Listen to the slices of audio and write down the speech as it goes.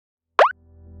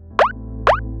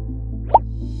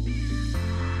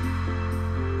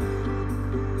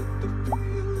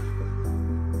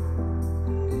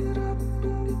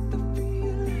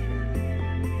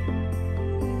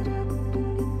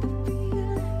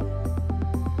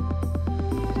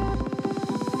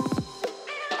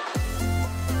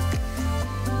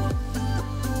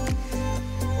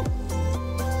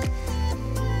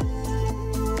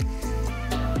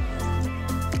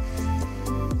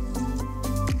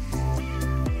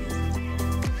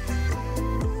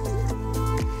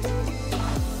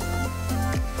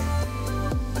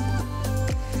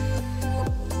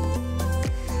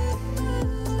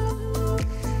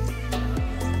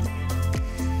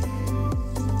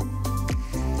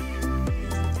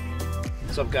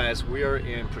What's up, guys? We are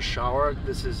in Peshawar.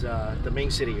 This is the main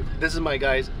city. This is my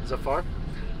guy Zafar.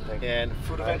 And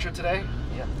food adventure today.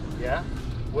 Yeah. Yeah.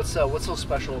 What's so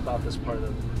special about this part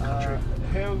of the country?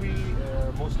 Here we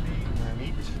mostly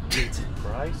meat,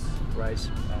 rice,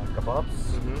 kebabs.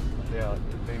 They are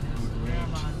very good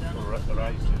meat,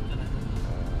 rice,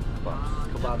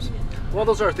 and kebabs. Well,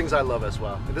 those are things I love as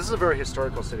well. And this is a very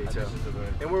historical city too.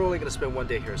 And we're only going to spend one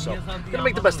day here, so we're going to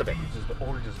make the best of it. This is the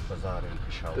oldest bazaar in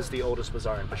Peshawar. This is the oldest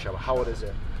bazaar in Peshawar. How old is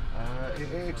it?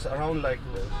 It's around like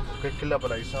Killa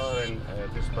Balaisar, and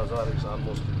this bazaar is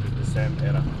almost the same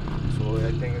era. So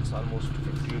I think it's almost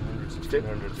 1500,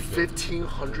 1600 years.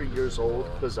 1500 years old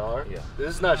bazaar? Yeah.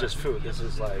 This is not just food. This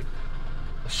is like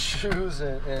shoes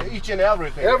and each and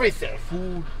everything. Everything.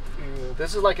 Food.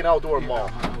 This is like an outdoor mall.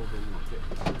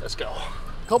 Let's go.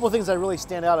 A couple of things that really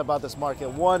stand out about this market.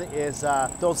 One is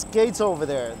those gates over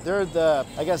there. They're the,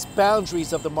 I guess,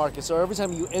 boundaries of the market. So every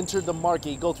time you enter the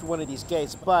market, you go through one of these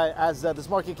gates. But as this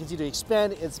market continues to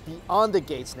expand, it's beyond the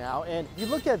gates now. And if you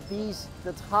look at these,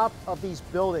 the top of these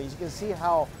buildings, you can see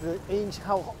how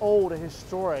how old and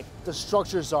historic the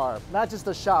structures are. Not just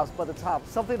the shops, but the top.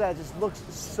 Something that just looks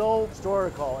so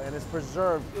historical and is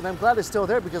preserved. And I'm glad it's still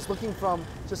there, because looking from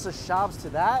just the shops to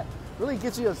that really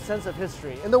gives you a sense of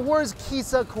history. And the words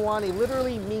Kisa Kwani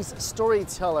literally means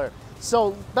storyteller.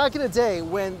 So back in the day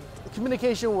when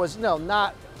communication was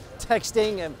not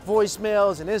texting and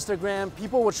voicemails and Instagram,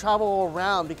 people would travel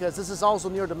around, because this is also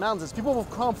near the mountains. People will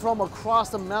come from across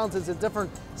the mountains in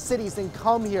different cities and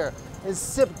come here and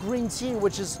sip green tea,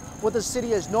 which is what the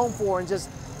city is known for, and just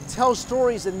tell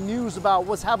stories and news about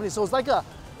what's happening. So it's like a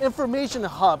information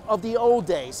hub of the old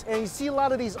days. And you see a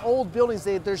lot of these old buildings,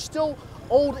 they're still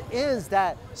old inns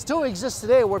that still exist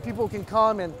today, where people can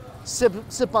come and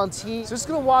sip on tea. So just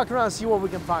gonna walk around and see what we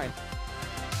can find.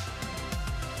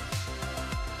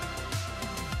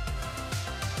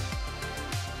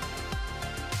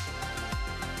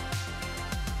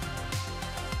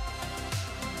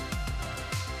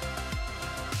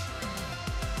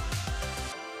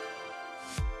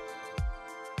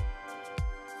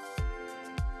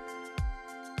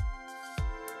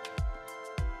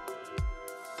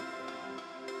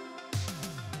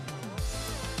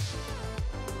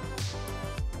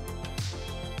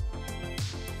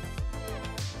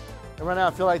 And right now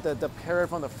I feel like the parrot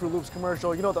from the Fruit Loops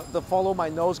commercial, you know, the follow my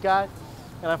nose guy?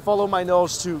 And I follow my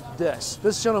nose to this.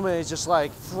 This gentleman is just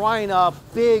like frying up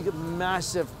big,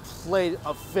 massive plate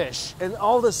of fish. And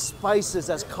all the spices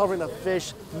that's covering the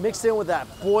fish mixed in with that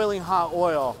boiling hot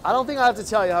oil. I don't think I have to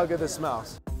tell you how good this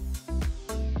smells.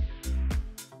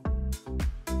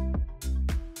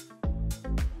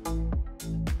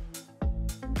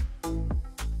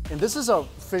 And this is a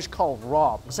fish called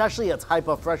raw. It's actually a type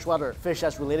of freshwater fish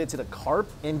that's related to the carp.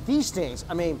 And these things,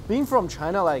 I mean, being from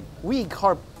China, like, we eat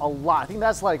carp a lot. I think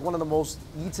that's like one of the most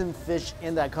eaten fish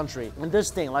in that country. And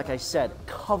this thing, like I said,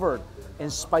 covered in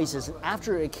spices. And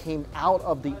after it came out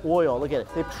of the oil, look at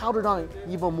it, they powdered on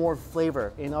even more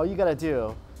flavor. And all you gotta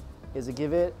do is to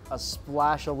give it a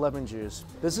splash of lemon juice.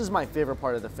 This is my favorite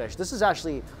part of the fish. This is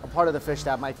actually a part of the fish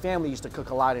that my family used to cook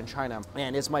a lot in China.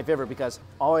 And it's my favorite because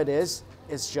all it is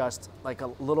just like a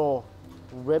little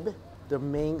rib, the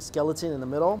main skeleton in the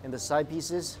middle, and the side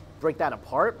pieces, break that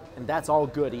apart, and that's all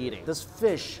good eating. This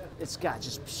fish, it's got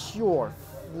just pure,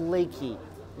 flaky,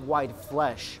 white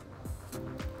flesh.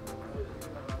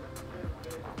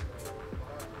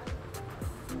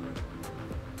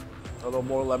 A little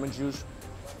more lemon juice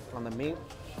on the meat.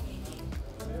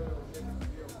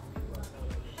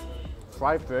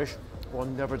 Fried fish will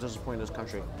never disappoint this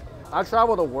country. I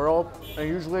travel the world, and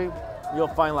usually you'll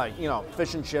find, like, you know,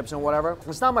 fish and chips and whatever.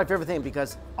 It's not my favorite thing,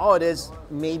 because all it is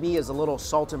maybe is a little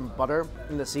salt and butter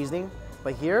in the seasoning.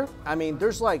 But here, I mean,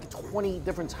 there's like 20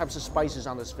 different types of spices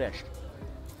on this fish.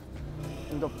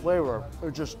 And the flavor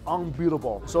is just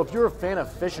unbeatable. So if you're a fan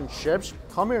of fish and chips,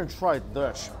 come here and try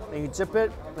this. And you dip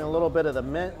it in a little bit of the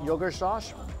mint yogurt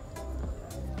sauce.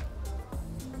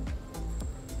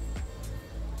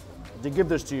 They give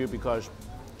this to you because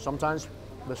sometimes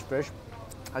this fish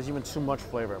has even too much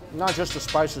flavor. Not just the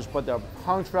spices, but the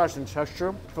contrast in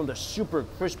texture from the super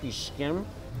crispy skin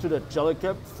to the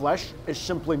delicate flesh is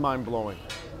simply mind-blowing.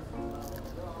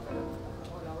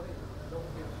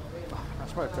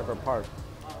 That's my favorite part.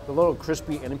 The little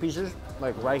crispy end pieces,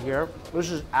 like right here,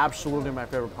 this is absolutely my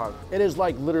favorite part. It is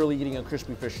like literally eating a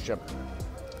crispy fish chip.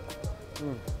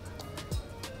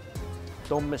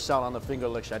 Don't miss out on the finger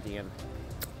licks at the end.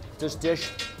 This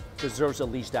dish deserves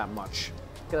at least that much.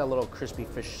 Get a little crispy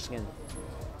fish skin.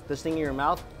 This thing in your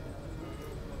mouth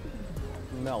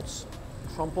melts.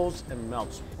 crumples and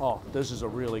melts. Oh, this is a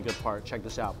really good part. Check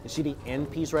this out. You see the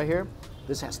end piece right here?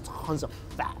 This has tons of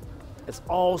fat. It's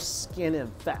all skin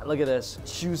and fat. Look at this,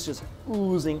 juice just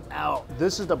oozing out.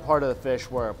 This is the part of the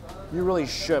fish where you really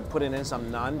should put it in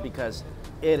some naan because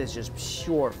it is just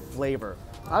pure flavor.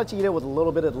 I like to eat it with a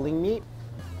little bit of lean meat.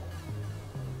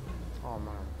 Oh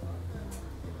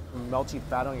man. Melty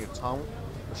fat on your tongue,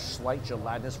 the slight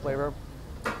gelatinous flavor,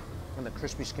 and the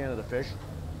crispy skin of the fish.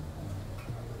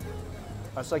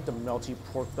 That's like the melty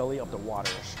pork belly of the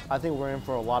waters. I think we're in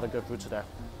for a lot of good food today.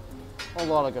 A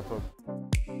lot of good food.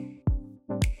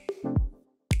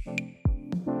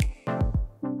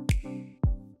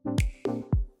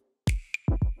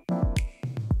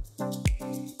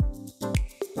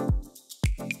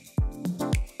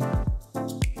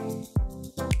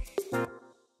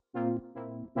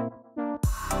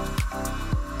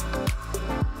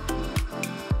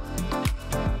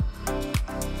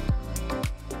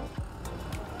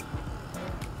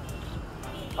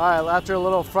 All right, after a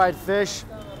little fried fish,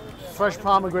 fresh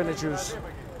pomegranate juice.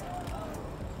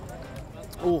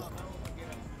 Ooh,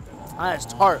 that's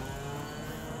tart.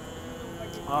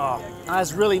 Oh,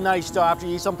 that's really nice though after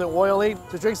you eat something oily.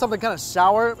 To drink something kind of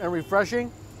sour and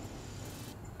refreshing.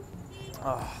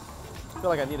 Oh, I feel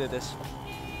like I needed this.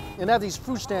 And they have these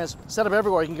fruit stands set up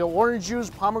everywhere. You can get orange juice,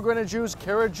 pomegranate juice,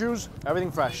 carrot juice,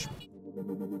 everything fresh.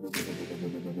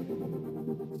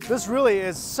 This really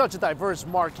is such a diverse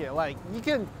market. Like, you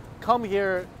can come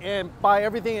here and buy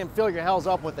everything and fill your hells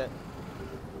up with it.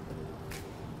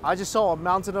 I just saw a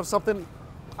mountain of something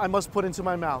I must put into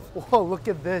my mouth. Whoa, look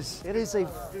at this. It is a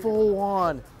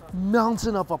full-on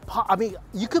mountain of I mean,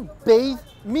 you could bathe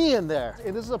me in there.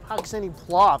 And this is a Pakistani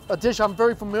plov, a dish I'm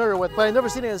very familiar with, but I've never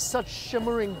seen it in such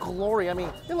shimmering glory. I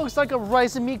mean, it looks like a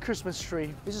rice and meat Christmas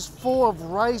tree. It's just full of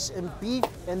rice and beef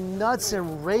and nuts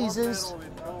and raisins.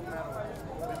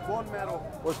 Bone marrow.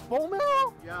 With bone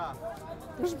marrow? Yeah.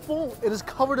 There's bone. It is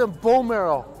covered in bone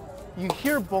marrow. You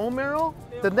hear bone marrow?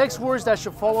 The next words that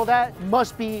should follow that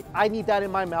must be, I need that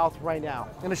in my mouth right now.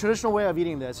 And the traditional way of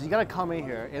eating this is you gotta come in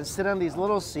here and sit on these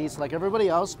little seats like everybody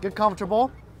else, get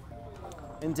comfortable,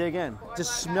 and dig in.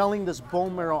 Just smelling this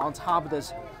bone marrow on top of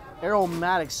this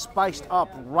aromatic, spiced up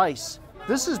rice.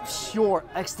 This is pure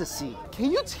ecstasy. Can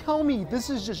you tell me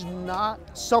this is just not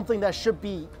something that should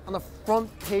be on the front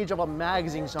page of a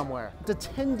magazine somewhere? The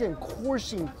tendon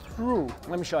coursing through.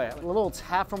 Let me show you. A little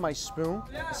tap from my spoon.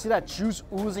 You see that juice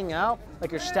oozing out? Like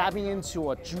you're stabbing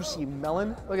into a juicy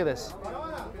melon? Look at this.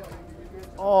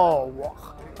 Oh,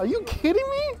 are you kidding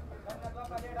me?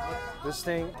 This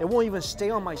thing, it won't even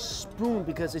stay on my spoon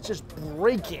because it's just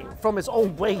breaking from its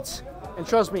own weight. And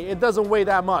trust me, it doesn't weigh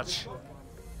that much.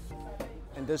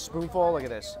 And this spoonful, look at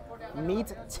this.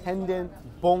 Meat, tendon,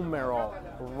 bone marrow,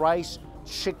 rice,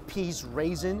 chickpeas,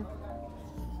 raisin.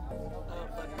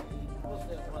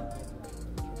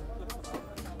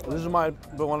 This is one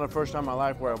of the first time in my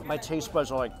life where my taste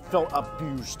buds are like felt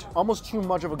abused. Almost too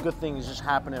much of a good thing is just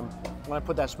happening when I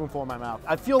put that spoonful in my mouth.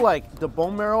 I feel like the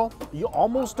bone marrow, you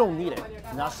almost don't need it.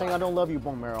 I'm not saying I don't love you,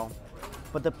 bone marrow,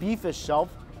 but the beef itself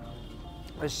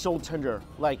is so tender.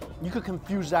 Like, you could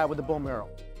confuse that with the bone marrow.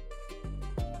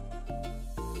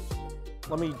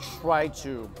 Let me try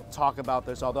to talk about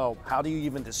this, although how do you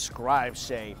even describe,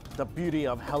 say, the beauty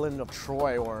of Helen of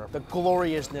Troy or the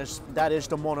gloriousness that is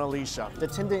the Mona Lisa? The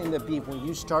tendon in the beef, when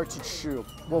you start to chew,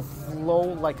 will flow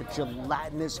like a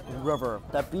gelatinous river.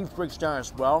 That beef breaks down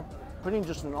as well, putting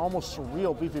just an almost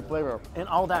surreal beefy flavor. And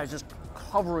all that is just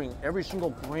covering every single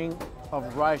grain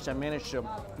of rice that managed to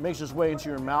make its way into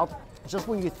your mouth. Just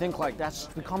when you think like that's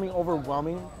becoming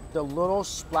overwhelming, the little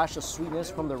splash of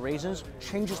sweetness from the raisins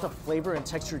changes the flavor and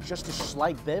texture just a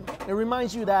slight bit. It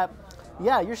reminds you that,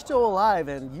 yeah, you're still alive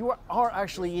and you are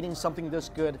actually eating something this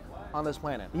good on this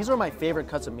planet. These are my favorite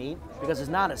cuts of meat because it's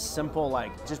not as simple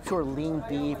like just pure lean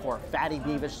beef or fatty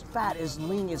beef. It's fat, it's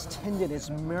lean, it's tendon,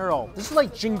 it's marrow. This is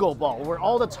like Jingle Ball, where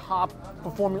all the top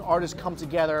performing artists come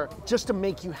together just to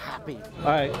make you happy.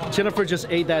 All right, Jennifer just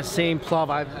ate that same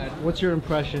plov I've had. What's your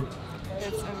impression?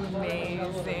 It's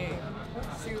amazing.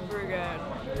 Super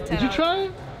good. Did you try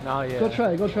it? No, yeah. Go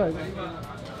try it, go try it.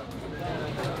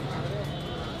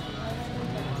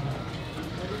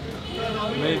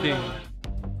 Amazing.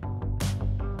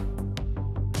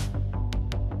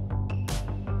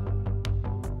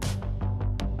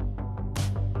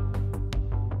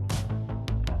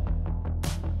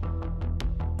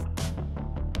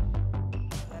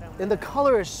 And the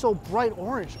color is so bright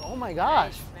orange. Oh my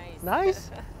gosh.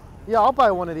 Nice? Yeah, I'll buy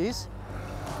one of these.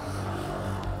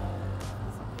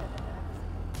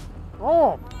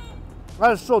 Oh,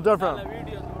 that is so different.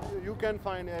 You can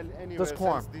find anywhere this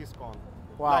corn. this corn.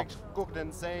 Wow. like cooked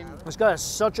in same. It's got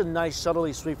such a nice,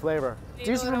 subtly sweet flavor.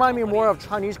 These remind me more of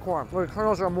Chinese corn, where the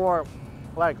kernels are more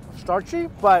like starchy,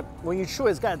 but when you chew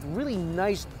it, it's got a really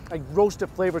nice, like roasted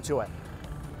flavor to it.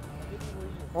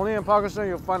 Only in Pakistan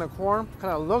you'll find a corn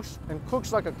kind of looks and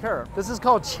cooks like a carrot. This is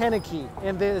called chanaki,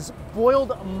 and there's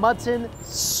boiled mutton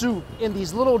soup in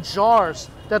these little jars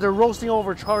that they're roasting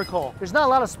over charcoal. There's not a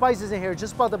lot of spices in here,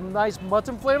 just about the nice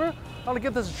mutton flavor. I'm gonna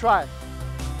give this a try.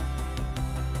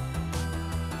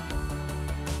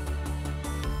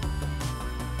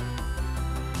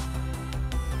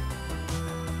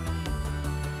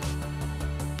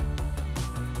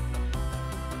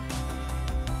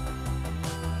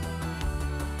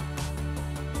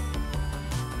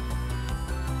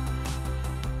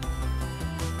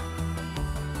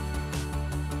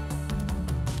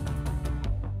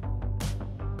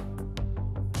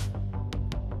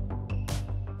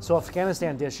 So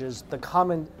Afghanistan dishes, the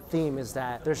common theme is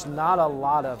that there's not a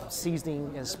lot of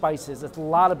seasoning and spices. It's a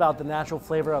lot about the natural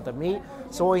flavor of the meat.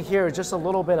 So in here, just a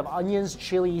little bit of onions,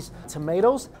 chilies,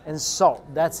 tomatoes, and salt.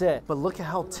 That's it. But look at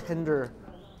how tender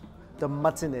the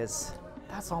mutton is.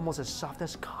 That's almost as soft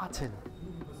as cotton.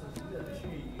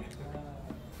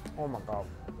 Oh my God.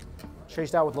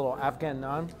 Chased out with a little Afghan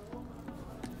naan.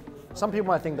 Some people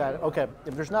might think that, okay,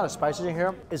 if there's not a spices in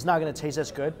here, it's not gonna taste as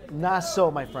good. Not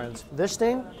so, my friends. This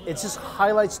thing, it just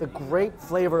highlights the great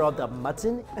flavor of the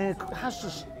mutton, and it has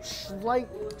this slight,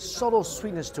 subtle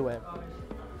sweetness to it.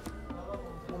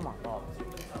 Oh my God.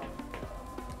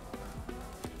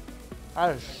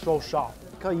 That is so soft.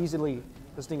 Look how easily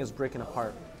this thing is breaking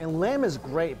apart. And lamb is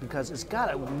great because it's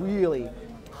got a really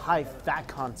high fat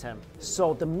content.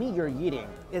 So the meat you're eating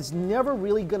is never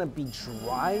really gonna be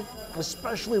dry,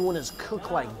 especially when it's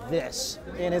cooked like this.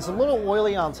 And it's a little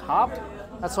oily on top.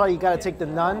 That's why you gotta take the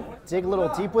naan, dig a little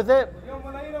deep with it.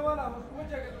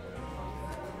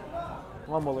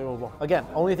 Unbelievable. Again,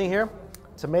 only thing here,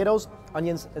 tomatoes,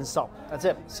 onions, and salt. That's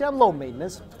it. See, I'm low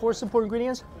maintenance. 4 simple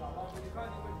ingredients.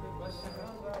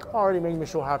 Already made me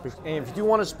so happy. And if you do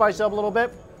want to spice up a little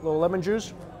bit, a little lemon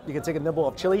juice, you can take a nibble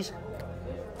of chilies.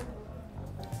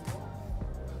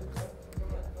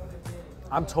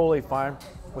 I'm totally fine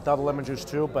without the lemon juice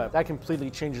too, but that completely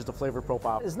changes the flavor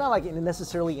profile. It's not like it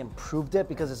necessarily improved it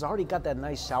because it's already got that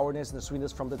nice sourness and the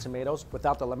sweetness from the tomatoes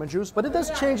without the lemon juice, but it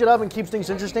does change it up and keeps things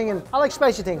interesting, and I like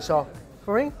spicy things, so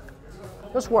for me,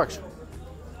 this works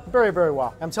very, very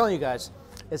well. I'm telling you guys,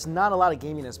 it's not a lot of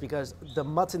gaminess because the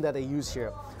mutton that they use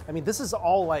here, I mean, this is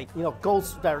all like, you know,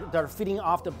 goats that are feeding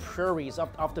off the prairies,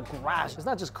 off the grass. It's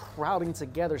not just crowding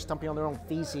together, stumping on their own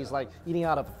feces, like eating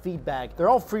out of a feed bag. They're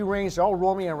all free range, they're all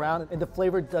roaming around, and the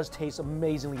flavor does taste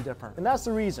amazingly different. And that's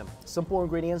the reason. Simple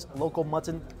ingredients, local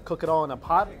mutton, cook it all in a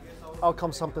pot, out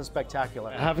comes something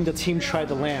spectacular. Having the team try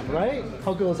the lamb, right?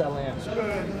 How good was that lamb?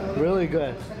 Good. Really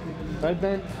good. Right,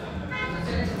 Ben?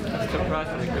 That's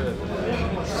surprisingly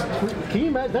good. Can you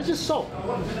imagine? That's just salt.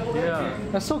 Yeah.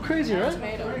 That's so crazy, right?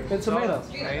 And tomatoes.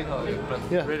 Tomatoes, but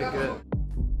Yeah. really good.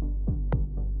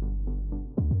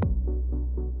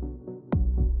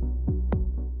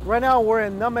 Right now we're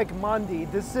in Namek Mandi.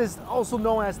 This is also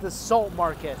known as the salt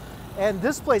market. And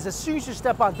this place, as soon as you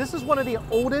step on, this is one of the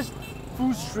oldest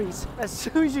food streets. As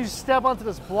soon as you step onto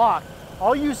this block,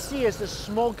 all you see is the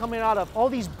smoke coming out of all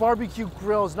these barbecue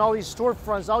grills and all these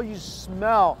storefronts. All you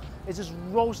smell is just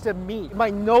roasted meat.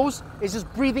 My nose is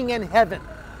just breathing in heaven.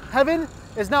 Heaven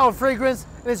is now a fragrance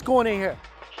and it's going in here.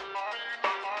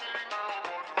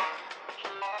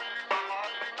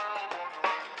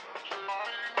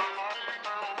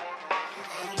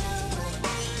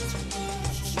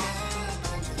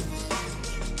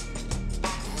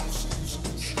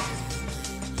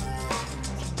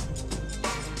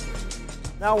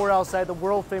 Now we're outside the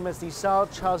world famous Nisal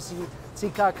Chelsea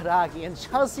Tikka Karaagi, and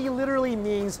Chelsea literally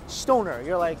means stoner.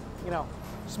 You're like, you know,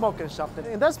 smoking something.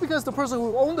 And that's because the person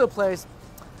who owned the place,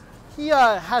 he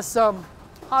has some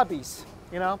hobbies,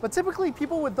 you know? But typically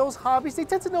people with those hobbies, they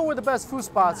tend to know where the best food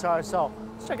spots are, so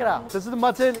let's check it out. This is the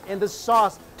mutton, and the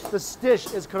sauce, this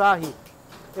dish is karahi.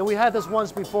 And we had this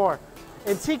once before.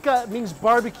 And tikka means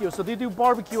barbecue, so they do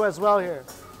barbecue as well here.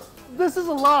 This is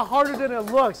a lot harder than it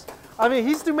looks. I mean,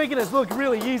 he's still making this look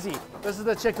really easy. This is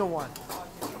the chicken one.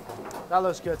 That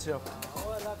looks good too.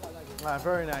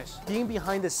 Very nice. Being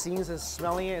behind the scenes and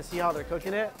smelling it and see how they're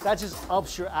cooking it, that just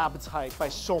ups your appetite by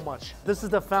so much. This is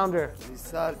the founder.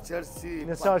 Nisar Chelsea,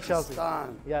 Nisar Chelsea.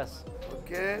 Pakistan. Yes.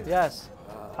 Okay. Yes.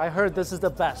 I heard this is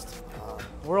the best.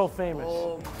 World famous.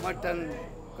 Oh, mutton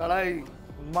kadai.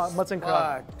 Mutton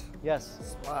karahi. Yes.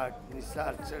 Spot.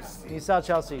 Nisar Chelsea. Nisar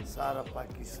Chelsea. Sara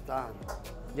Pakistan.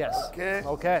 Yes. Okay.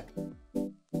 Okay.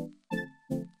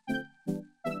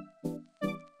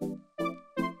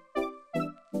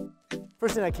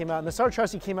 First thing that came out, Nassar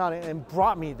Chelsea came out and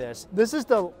brought me this. This is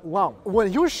the lump.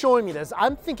 When he was showing me this,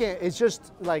 I'm thinking it's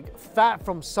just like fat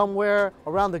from somewhere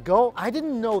around the goat. I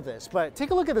didn't know this, but take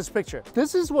a look at this picture.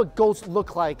 This is what goats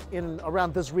look like in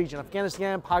around this region,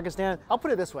 Afghanistan, Pakistan. I'll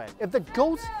put it this way. If the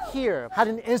goats here had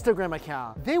an Instagram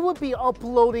account, they would be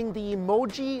uploading the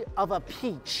emoji of a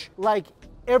peach like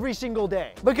every single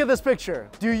day. Look at this picture.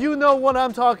 Do you know what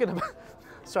I'm talking about?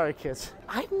 Sorry, kids.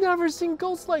 I've never seen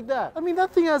goats like that. I mean,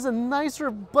 that thing has a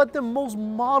nicer butt than most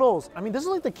models. I mean, this is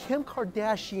like the Kim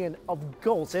Kardashian of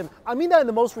goats. And I mean that in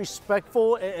the most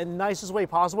respectful and nicest way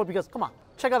possible because, come on,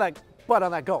 check out that butt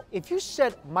on that goat. If you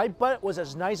said my butt was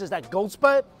as nice as that goat's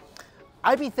butt,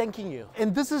 I'd be thanking you.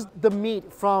 And this is the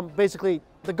meat from basically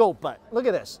the goat butt. Look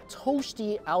at this.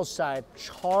 Toasty outside,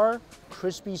 char,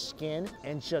 crispy skin,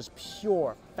 and just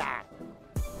pure fat.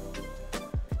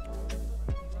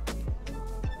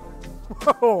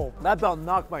 Whoa, that about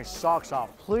knocked my socks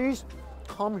off. Please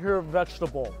come here,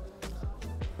 vegetable.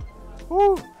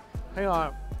 Woo, hang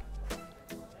on.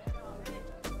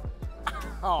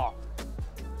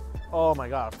 Oh my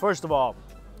God. First of all,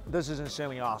 this is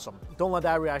insanely awesome. Don't let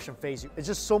that reaction faze you. It's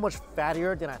just so much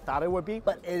fattier than I thought it would be,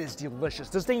 but it is delicious.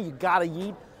 This thing you gotta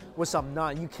eat with some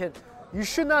naan. You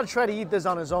should not try to eat this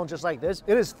on its own just like this.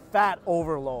 It is fat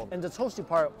overload. And the toasty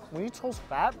part, when you toast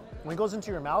fat, when it goes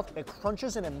into your mouth, it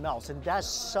crunches and it melts. And that's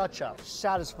such a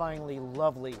satisfyingly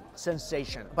lovely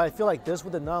sensation. But I feel like this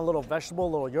with a naan, little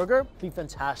vegetable, little yogurt, be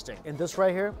fantastic. And this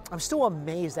right here, I'm still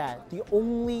amazed that the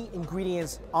only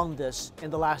ingredients on this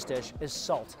in the last dish is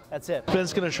salt. That's it.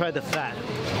 Ben's gonna try the fat.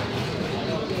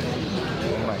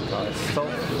 Oh my God, it's so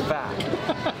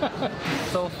fat.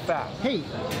 So fat.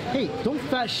 Hey, don't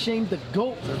fat shame the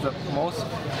goat. This is the most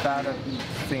fattest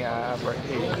thing I ever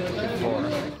ate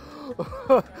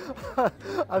before.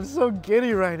 I'm so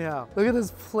giddy right now. Look at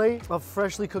this plate of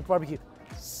freshly cooked barbecue.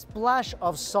 Splash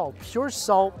of salt, pure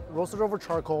salt, roasted over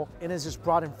charcoal, and it's just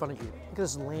brought in front of you. Look at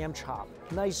this lamb chop.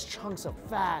 Nice chunks of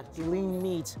fat, lean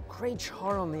meat, great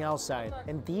char on the outside.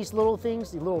 And these little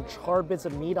things, these little char bits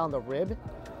of meat on the rib,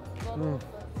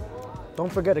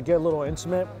 don't forget to get a little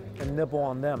intimate and nibble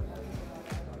on them.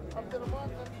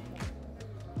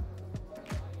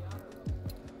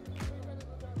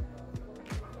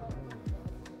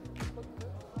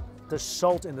 The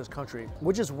salt in this country.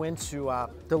 We just went to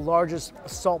the largest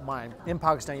salt mine in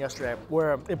Pakistan yesterday,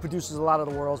 where it produces a lot of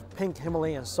the world's pink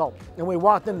Himalayan salt. And we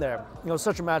walked in there,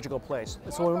 such a magical place.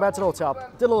 So when we went back to the hotel,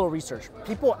 did a little research.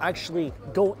 People actually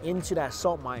go into that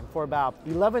salt mine for about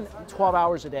 11, 12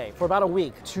 hours a day, for about a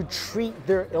week, to treat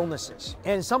their illnesses.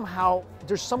 And somehow,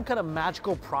 there's some kind of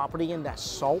magical property in that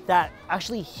salt that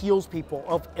actually heals people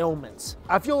of ailments.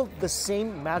 I feel the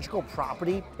same magical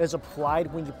property is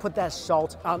applied when you put that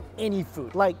salt on any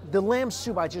food. Like the lamb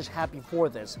soup I just had before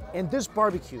this, and this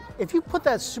barbecue. If you put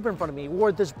that soup in front of me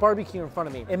or this barbecue in front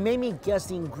of me, it made me guess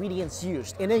the ingredients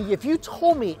used. And then if you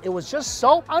told me it was just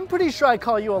salt, I'm pretty sure I'd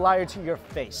call you a liar to your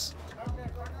face.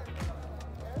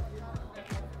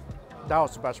 That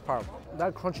was the best part.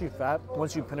 That crunchy fat,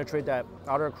 once you penetrate that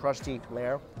outer crusty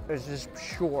layer, is just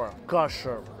pure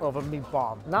gusher of a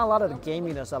meatball. Not a lot of the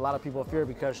gaminess that a lot of people fear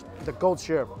because the goats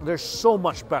here, they're so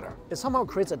much better. It somehow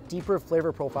creates a deeper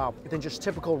flavor profile than just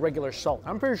typical regular salt.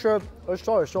 I'm pretty sure this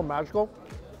salt is so magical.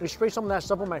 You spray some of that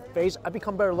stuff on my face, I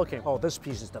become better looking. Oh, this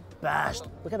piece is the best.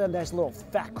 Look at that nice little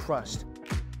fat crust.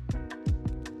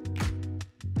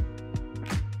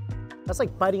 That's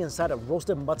like biting inside a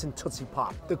roasted mutton Tootsie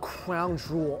Pop, the crown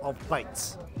jewel of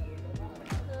bites.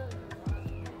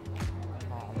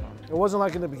 It wasn't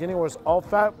like in the beginning where it's all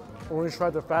fat. When we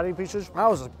tried the fatty pieces, that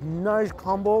was a nice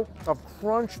combo of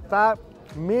crunch, fat,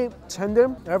 meat,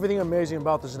 tendon, everything amazing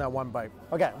about this in that one bite.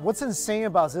 Okay, what's insane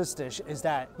about this dish is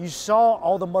that you saw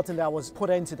all the mutton that was put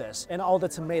into this and all the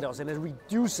tomatoes, and it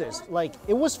reduces, like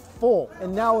it was full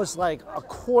and now it's like a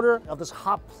quarter of this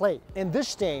hot plate. And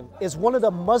this thing is one of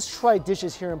the must-try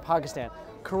dishes here in Pakistan.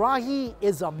 Karahi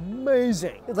is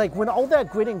amazing. It's like when all that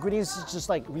great ingredients just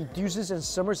like reduces and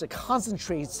simmers, it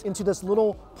concentrates into this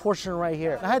little portion right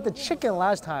here. I had the chicken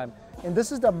last time, and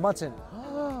this is the mutton.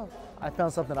 I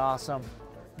found something awesome.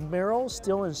 Marrow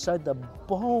still inside the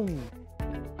bone.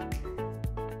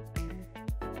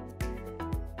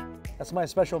 That's my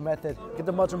special method. Get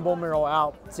the mutton bone marrow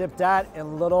out. Dip that in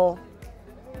a little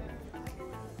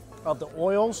of the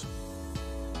oils.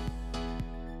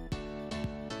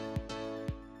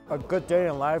 A good day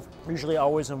in life usually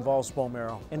always involves bone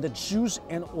marrow. And the juice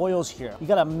and oils here, you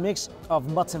got a mix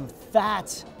of mutton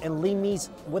fat and lean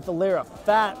meats with a layer of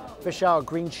fat, Peshawar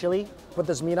green chili, put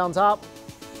this meat on top.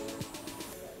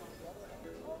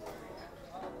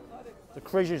 The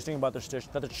craziest thing about this dish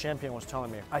that the champion was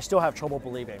telling me. I still have trouble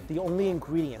believing. The only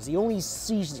ingredients, the only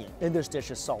seasoning in this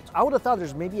dish is salt. I would have thought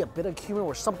there's maybe a bit of cumin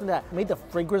or something that made the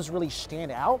fragrance really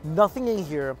stand out. Nothing in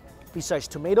here besides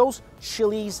tomatoes,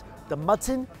 chilies, the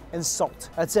mutton, and salt.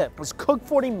 That's it. It's cooked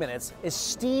 40 minutes. It's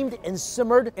steamed and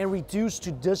simmered and reduced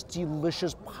to this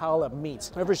delicious pile of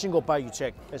meats. Every single bite you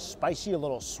take is spicy, a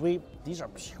little sweet. These are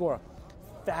pure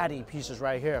fatty pieces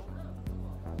right here.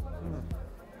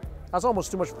 That's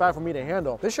almost too much fat for me to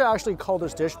handle. They should actually call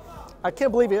this dish, I can't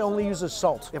believe it only uses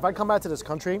salt. If I come back to this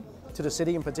country, to the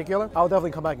city in particular, I'll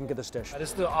definitely come back and get this dish. This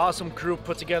is the awesome group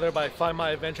put together by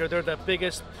Findmyadventure. They're the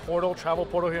biggest travel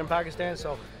portal here in Pakistan.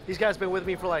 So these guys have been with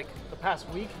me for like the past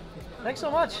week. Thanks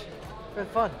so much. It's been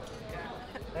fun.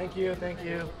 Thank you, thank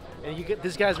you. And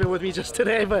this guy's been with me just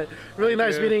today, but really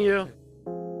nice meeting you.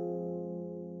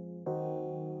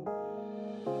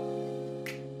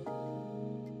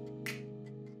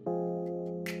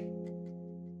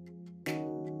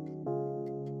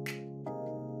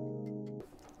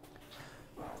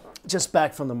 Just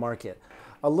back from the market.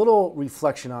 A little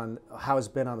reflection on how it's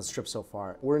been on the trip so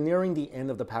far. We're nearing the end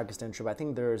of the Pakistan trip. I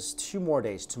think there's 2 more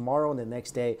days, tomorrow and the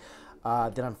next day,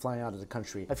 then I'm flying out of the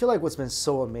country. I feel like what's been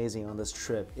so amazing on this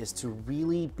trip is to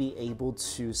really be able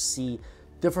to see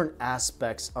different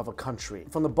aspects of a country.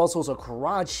 From the bustles of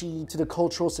Karachi to the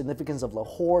cultural significance of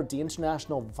Lahore, the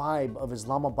international vibe of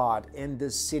Islamabad in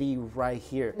this city right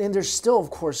here. And there's still,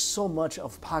 of course, so much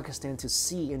of Pakistan to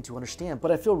see and to understand, but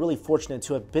I feel really fortunate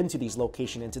to have been to these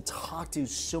locations and to talk to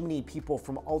so many people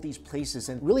from all these places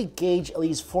and really gauge, at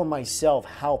least for myself,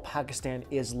 how Pakistan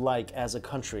is like as a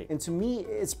country. And to me,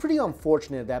 it's pretty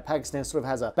unfortunate that Pakistan sort of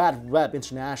has a bad rep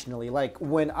internationally. Like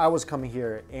when I was coming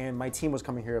here and my team was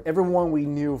coming here, everyone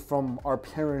we knew from our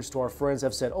parents to our friends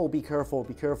have said, oh, be careful,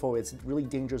 it's a really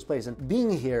dangerous place. And being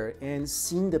here and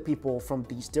seeing the people from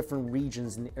these different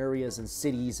regions and areas and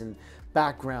cities and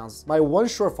backgrounds, my one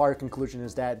surefire conclusion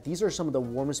is that these are some of the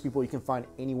warmest people you can find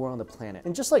anywhere on the planet.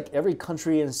 And just like every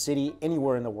country and city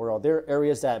anywhere in the world, there are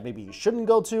areas that maybe you shouldn't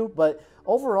go to, but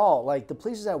overall, like the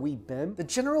places that we've been, the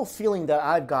general feeling that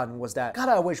I've gotten was that, God,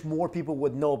 I wish more people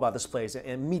would know about this place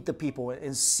and meet the people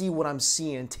and see what I'm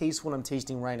seeing and taste what I'm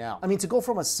tasting right now. I mean, to go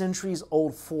from a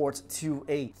centuries-old fort to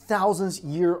a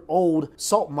thousands-year-old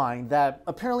salt mine that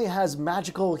apparently has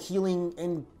magical healing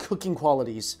and cooking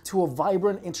qualities, to a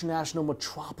vibrant international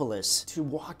metropolis, to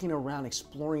walking around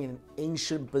exploring an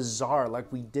ancient bazaar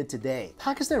like we did today.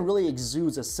 Pakistan really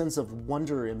exudes a sense of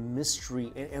wonder and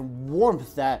mystery and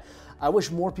warmth that I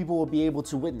wish more people would be able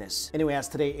to witness. Anyway, as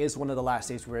today is one of the last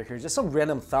days we're here, just some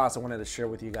random thoughts I wanted to share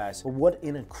with you guys. But what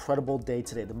an incredible day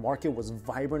today. The market was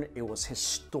vibrant, it was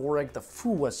historic, the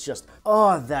food was just,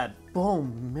 oh, that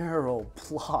bone marrow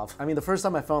plov. I mean, the first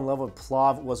time I fell in love with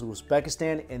plov was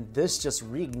Uzbekistan, and this just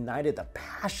reignited the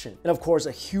passion. And of course,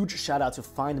 a huge shout out to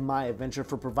Findmyadventure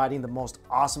for providing the most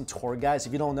awesome tour guides.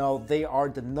 If you don't know, they are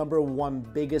the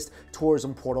 #1 biggest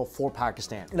tourism portal for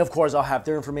Pakistan. And of course, I'll have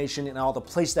their information and all the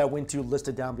places that I went to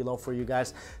listed down below for you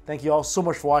guys. Thank you all so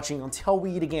much for watching. Until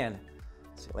we eat again,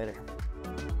 see you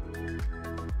later.